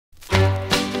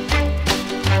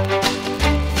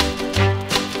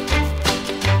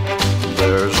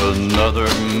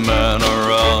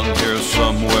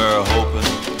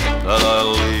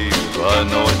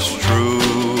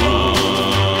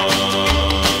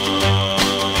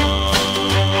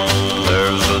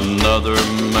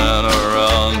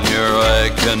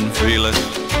can feel it,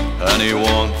 and he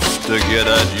wants to get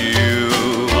at you.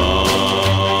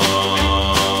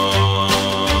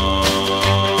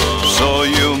 So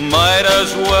you might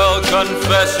as well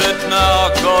confess it now,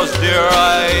 'cause dear,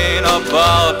 I ain't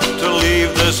about to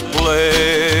leave this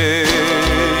place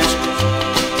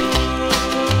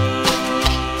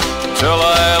till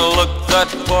I look that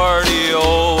party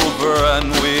over and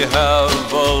we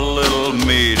have a little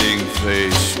meeting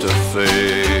face to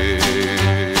face.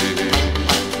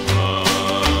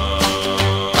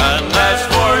 And as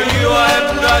for you,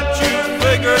 I've got you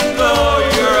figured, though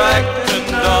you're acting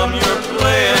dumb, you're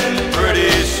playing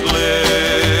pretty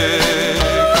slick.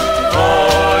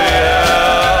 Oh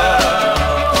yeah,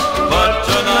 but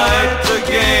tonight the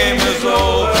game is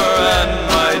over, and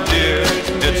my dear,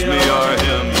 it's me or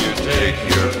him, you take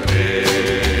your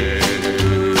pick.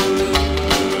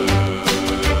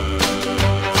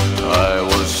 I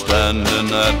was standing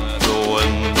at the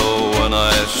window when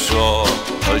I saw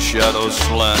a shadow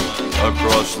slant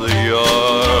across the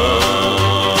yard.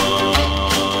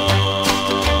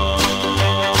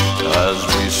 As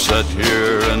we sat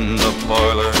here in the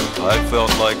parlor, I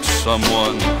felt like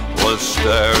someone was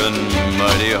staring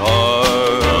mighty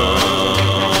hard.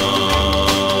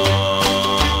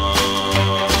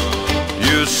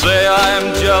 You say I'm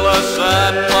jealous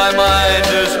and my mind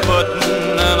is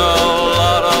putting in a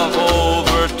lot of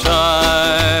overtime.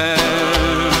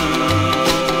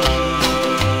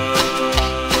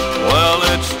 Well,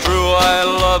 it's true, I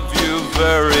love you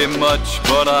very much,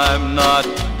 but I'm not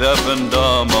deaf and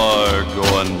dumb or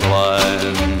going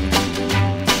blind.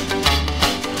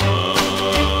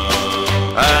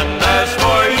 And as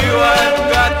for you, I've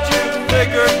got you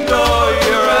figured, though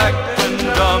you're acting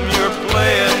dumb, you're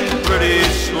playing pretty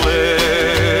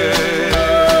slick.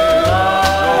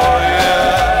 Oh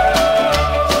yeah,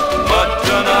 but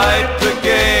tonight the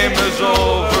game is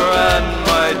over, and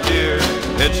my dear,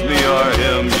 it's me or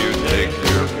him, you take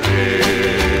your pick.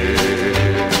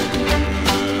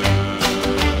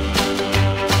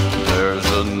 There's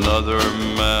another